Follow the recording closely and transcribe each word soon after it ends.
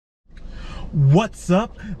What's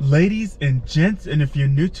up, ladies and gents? And if you're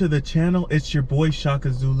new to the channel, it's your boy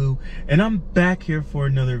Shaka Zulu, and I'm back here for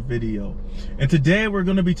another video. And today we're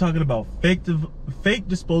going to be talking about fake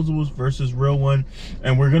disposables versus real one,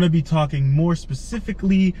 and we're going to be talking more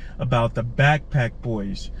specifically about the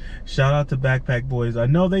Backpackboyz. Shout out to Backpackboyz. I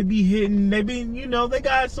know they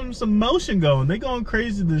got some motion going. They going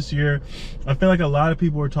crazy this year. I feel like a lot of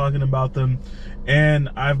people are talking about them, and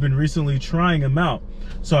I've been recently trying them out.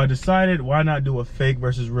 So I decided, why not do a fake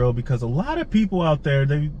versus real? Because a lot of people out there,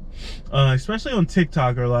 they especially on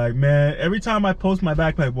TikTok, are like, man, every time I post my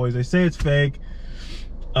Backpackboyz, they say it's fake.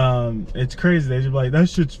 It's crazy. They just be like, that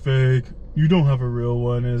shit's fake, you don't have a real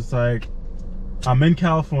one. And it's like, I'm in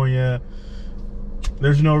California,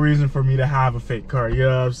 there's no reason for me to have a fake card, you know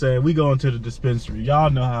what I'm saying? We go into the dispensary,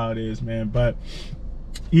 y'all know how it is, man. But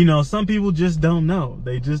you know, some people just don't know.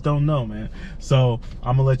 They just don't know, man. So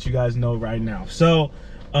I'm gonna let you guys know right now. So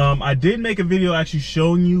I did make a video actually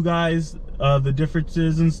showing you guys the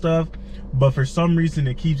differences and stuff, but for some reason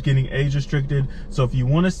it keeps getting age restricted. So if you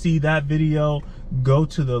want to see that video, go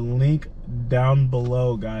to the link down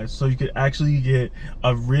below, guys, so you could actually get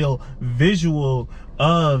a real visual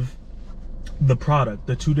of the product,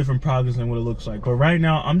 the two different products and what it looks like. But right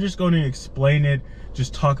now I'm just going to explain it,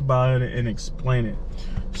 just talk about it and explain it.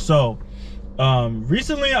 So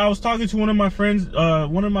recently I was talking to one of my friends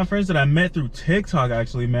that I met through TikTok,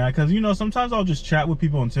 actually, man, because you know, sometimes I'll just chat with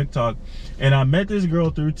people on TikTok, and I met this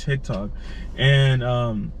girl through TikTok,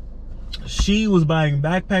 and she was buying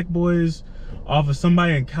Backpackboyz off of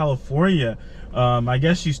somebody in California. I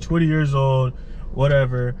guess she's 20 years old,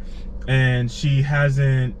 whatever, and she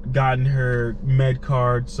hasn't gotten her med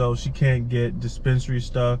card, so she can't get dispensary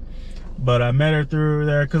stuff. But I met her through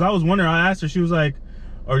there because I was wondering. I asked her, she was like,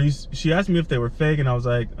 she asked me if they were fake, and I was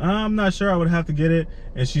like, I'm not sure, I would have to get it.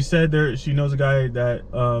 And she said she knows a guy that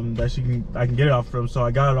I can get it off from, so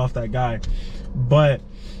I got it off that guy. But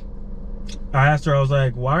I asked her, I was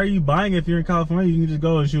like, why are you buying it if you're in California? You can just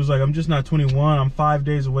go. And she was like, I'm just not 21. I'm 5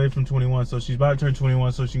 days away from 21. So she's about to turn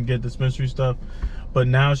 21 so she can get dispensary stuff. But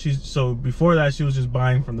now so before that, she was just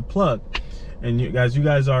buying from the plug. And you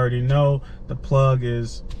guys already know the plug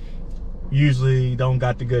is usually don't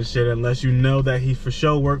got the good shit unless you know that he for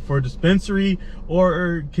sure worked for a dispensary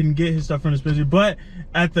or can get his stuff from a dispensary. But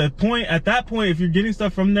at that point, if you're getting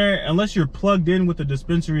stuff from there, unless you're plugged in with the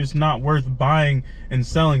dispensary, it's not worth buying and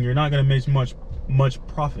selling. You're not going to make much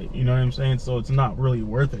profit, you know what I'm saying? So it's not really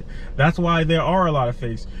worth it. That's why there are a lot of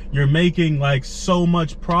fakes. You're making like so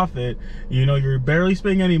much profit, you know, you're barely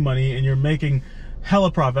spending any money and you're making hella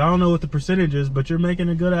profit. I don't know what the percentage is, but you're making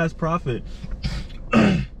a good ass profit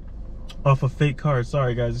off a fake card.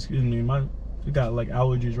 Sorry guys, excuse me, I got like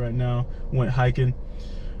allergies right now, went hiking.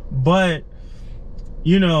 But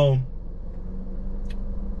you know,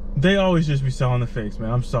 they always just be selling the fakes,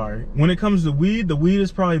 man. I'm sorry. When it comes to weed, the weed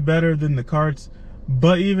is probably better than the carts,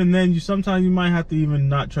 but even then, sometimes you might have to even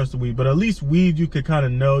not trust the weed. But at least weed, you could kind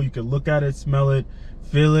of know, you could look at it, smell it,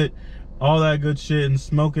 feel it, all that good shit, and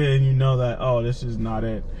smoke it, and you know that, oh, this is not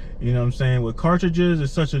it. You know what I'm saying? With cartridges,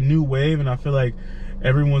 it's such a new wave, and I feel like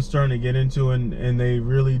everyone's starting to get into it, and they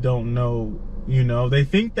really don't know. You know, they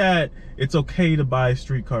think that it's okay to buy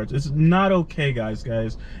street cards. It's not okay, guys.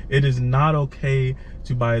 It is not okay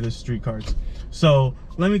to buy the street cards. So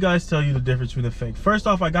let me guys tell you the difference between the fake. First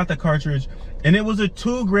off, I got the cartridge, and it was a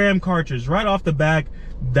 2-gram cartridge. Right off the back,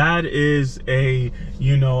 that is a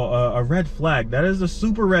red flag. That is a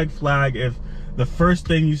super red flag if the first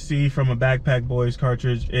thing you see from a Backpackboyz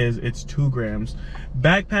cartridge is it's 2 grams.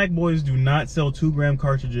 Backpackboyz do not sell 2-gram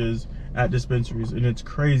cartridges at dispensaries, and it's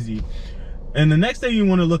crazy. And the next thing you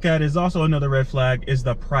want to look at is also another red flag, is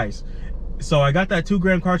the price. So I got that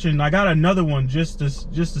 2-gram cartridge, and I got another one just to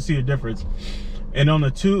see the difference. And on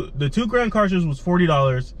the 2-gram cartridge was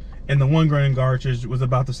 $40, and the 1-gram cartridge was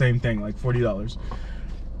about the same thing, like $40.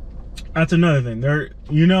 That's another thing.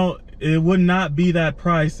 You know, it would not be that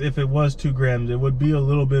price if it was 2 grams. It would be a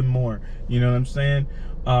little bit more. You know what I'm saying?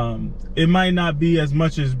 It might not be as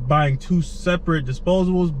much as buying 2 separate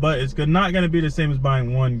disposables, but it's not going to be the same as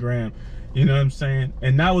buying 1 gram. You know what I'm saying?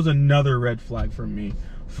 And that was another red flag for me.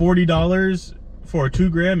 $40 for a 2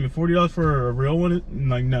 gram and $40 for a real one?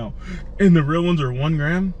 Like, no. And the real ones are 1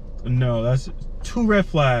 gram? No, that's 2 red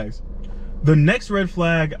flags. The next red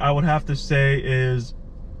flag I would have to say is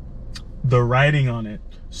the writing on it.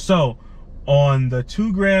 So on the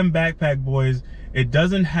 2-gram Backpackboyz, it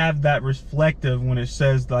doesn't have that reflective when it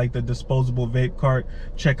says like the disposable vape cart.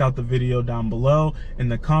 Check out the video down below in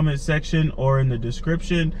the comment section or in the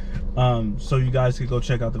description, so you guys can go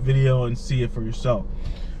check out the video and see it for yourself.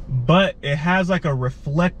 But it has like a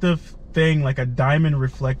reflective thing, like a diamond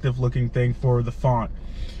reflective looking thing for the font.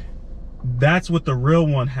 That's what the real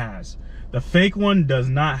one has. The fake one does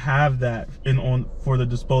not have that for the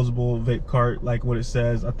disposable vape cart, like what it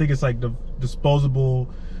says. I think it's like the disposable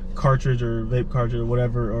cartridge or vape cartridge or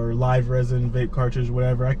whatever, or live resin vape cartridge,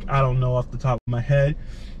 whatever. I don't know off the top of my head,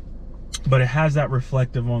 but it has that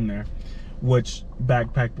reflective on there, which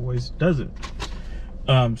Backpackboyz doesn't.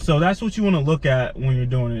 So that's what you want to look at when you're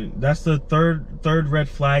doing it. That's the third red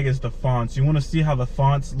flag, is the fonts. You want to see how the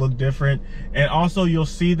fonts look different, and also you'll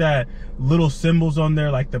see that little symbols on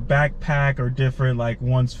there, like the backpack, are different. Like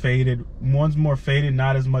one's faded, one's more faded,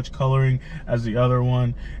 not as much coloring as the other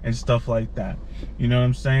one, and stuff like that. You know what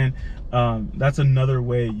I'm saying? That's another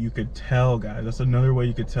way you could tell, guys. That's another way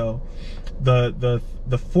you could tell. The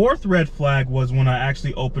fourth red flag was when I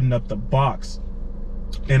actually opened up the box.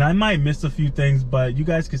 And I might miss a few things, but you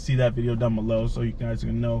guys can see that video down below, so you guys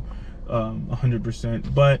can know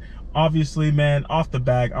 100%. But obviously, man, off the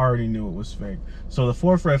bag, I already knew it was fake. So the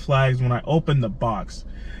fourth red flag is when I opened the box.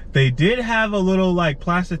 They did have a little like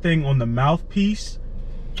plastic thing on the mouthpiece,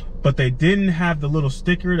 but they didn't have the little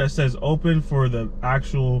sticker that says open for the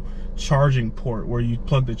actual charging port where you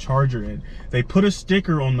plug the charger in. They put a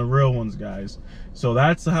sticker on the real ones, guys. So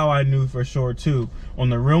that's how I knew for sure too. On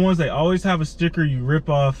the real ones, they always have a sticker you rip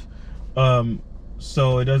off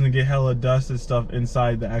so it doesn't get hella dust and stuff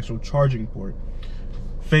inside the actual charging port.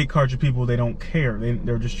 Fake cartridge people, they don't care.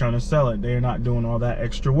 They're just trying to sell it. They're not doing all that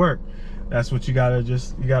extra work. That's what you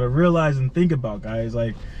gotta realize and think about, guys.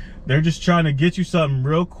 Like, they're just trying to get you something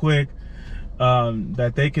real quick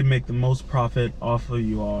that they can make the most profit off of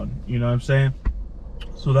you on. You know what I'm saying?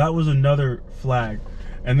 So that was another flag.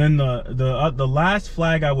 And then the last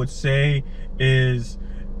flag I would say is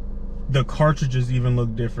the cartridges even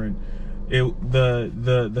look different.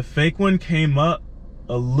 The fake one came up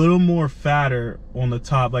a little more fatter on the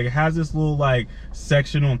top. Like, it has this little like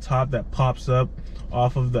section on top that pops up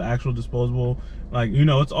off of the actual disposable. Like, you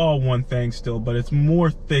know, it's all one thing still, but it's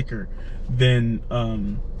more thicker than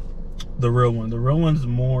the real one. The real one's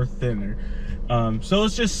more thinner. So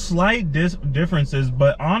it's just slight differences,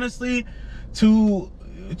 but honestly, to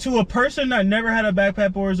a person that never had a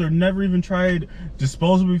Backpackboyz or never even tried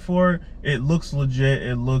disposable before, it looks legit.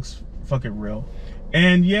 It looks fucking real.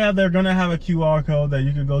 And yeah, they're gonna have a QR code that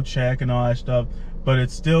you can go check and all that stuff, but it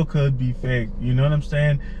still could be fake. You know what I'm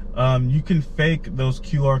saying? You can fake those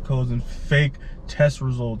QR codes and fake test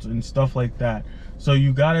results and stuff like that. So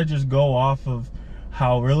you gotta just go off of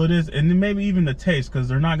how real it is, and then maybe even the taste, because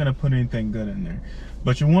they're not gonna put anything good in there.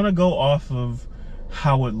 But you want to go off of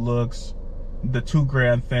how it looks, the 2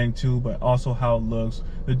 gram thing too, but also how it looks.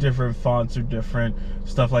 The different fonts are different,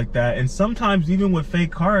 stuff like that. And sometimes even with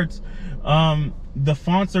fake carts, the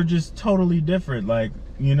fonts are just totally different. Like,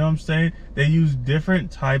 you know what I'm saying? They use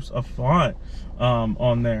different types of font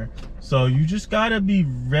on there. So you just gotta be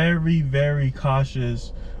very, very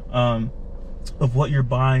cautious of what you're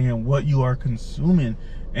buying and what you are consuming.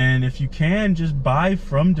 And if you can, just buy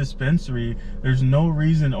from dispensary. There's no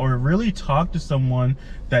reason, or really talk to someone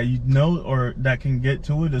that you know or that can get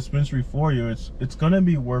to a dispensary for you. It's gonna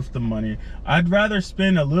be worth the money. I'd rather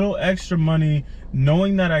spend a little extra money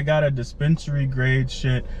knowing that I got a dispensary grade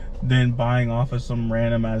shit than buying off of some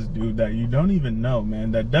random ass dude that you don't even know,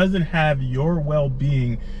 man, that doesn't have your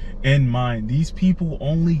well-being in mind. These people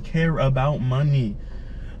only care about money.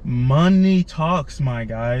 Money talks, my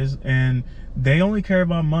guys, and they only care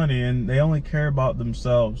about money, and they only care about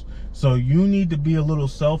themselves. So you need to be a little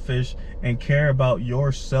selfish and care about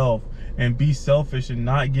yourself, and be selfish and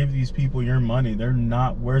not give these people your money. They're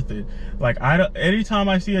not worth it. Like, anytime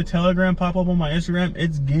I see a Telegram pop up on my Instagram,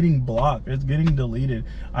 it's getting blocked, it's getting deleted.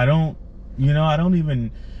 I don't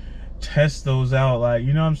even test those out. Like,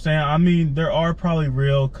 you know what I'm saying? I mean, there are probably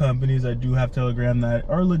real companies that do have Telegram that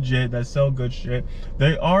are legit, that sell good shit.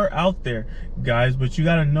 They are out there, guys, but you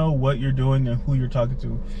got to know what you're doing and who you're talking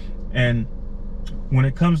to. And when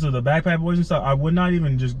it comes to the Backpackboyz and stuff, I would not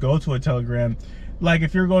even just go to a Telegram. Like,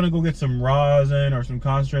 if you're going to go get some rosin or some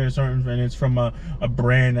concentrate or something, and it's from a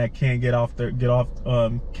brand that can't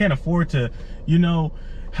can't afford to, you know,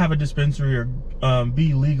 have a dispensary or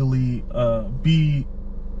be legally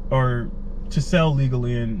or to sell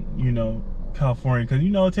legally in, you know, California, because,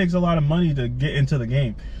 you know, it takes a lot of money to get into the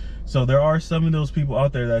game. So there are some of those people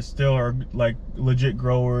out there that still are like legit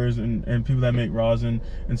growers and people that make rosin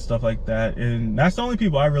and stuff like that. And that's the only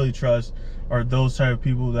people I really trust, are those type of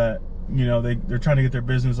people that, you know, they're trying to get their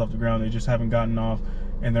business off the ground. They just haven't gotten off,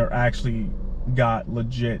 and they're actually got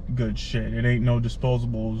legit good shit. It ain't no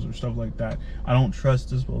disposables or stuff like that. I don't trust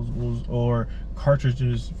disposables or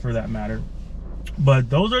cartridges for that matter. But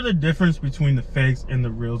those are the difference between the fakes and the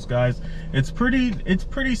reals, guys. It's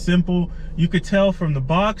pretty simple. You could tell from the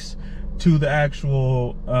box to the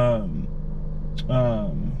actual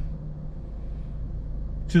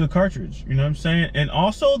to the cartridge, you know what I'm saying? And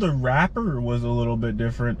also the wrapper was a little bit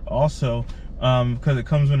different also, because it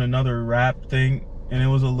comes with another wrap thing, and it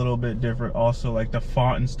was a little bit different also, like the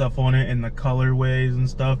font and stuff on it and the colorways and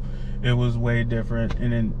stuff. It was way different,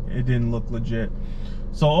 and then it didn't look legit.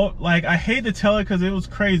 So like, I hate to tell it because it was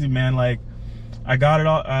crazy, man. Like, I got it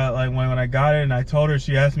all, like when I got it and I told her,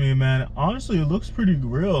 she asked me, man, honestly, it looks pretty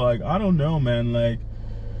real. Like, I don't know, man. Like,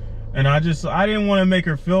 and I didn't want to make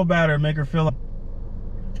her feel bad or make her feel like,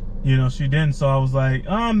 you know, she didn't. So I was like,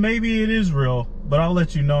 maybe it is real, but I'll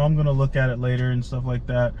let you know. I'm gonna look at it later and stuff like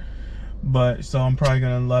that. But so I'm probably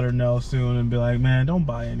gonna let her know soon and be like, man, don't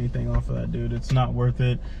buy anything off of that, dude. It's not worth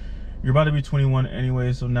it. You're about to be 21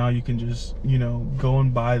 anyway, so now you can just, you know, go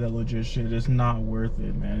and buy the legit shit. It's not worth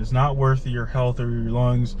it, man. It's not worth your health or your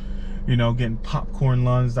lungs, you know, getting popcorn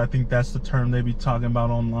lungs. I think that's the term they be talking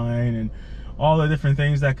about online, and all the different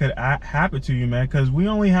things that could happen to you, man, because we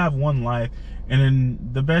only have one life. And then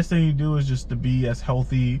the best thing you do is just to be as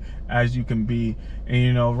healthy as you can be. And,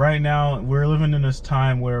 you know, right now we're living in this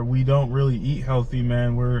time where we don't really eat healthy,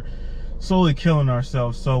 man. We're slowly killing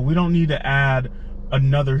ourselves. So we don't need to add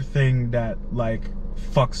another thing that like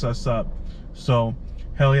fucks us up. So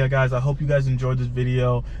hell yeah, guys, I hope you guys enjoyed this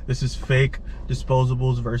video. This is fake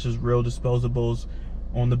disposables versus real disposables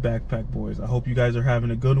on the Backpackboyz. I hope you guys are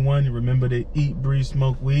having a good one. Remember to eat, breathe,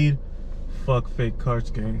 smoke weed. Fuck fake carts,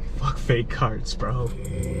 gang. Fuck fake carts, bro.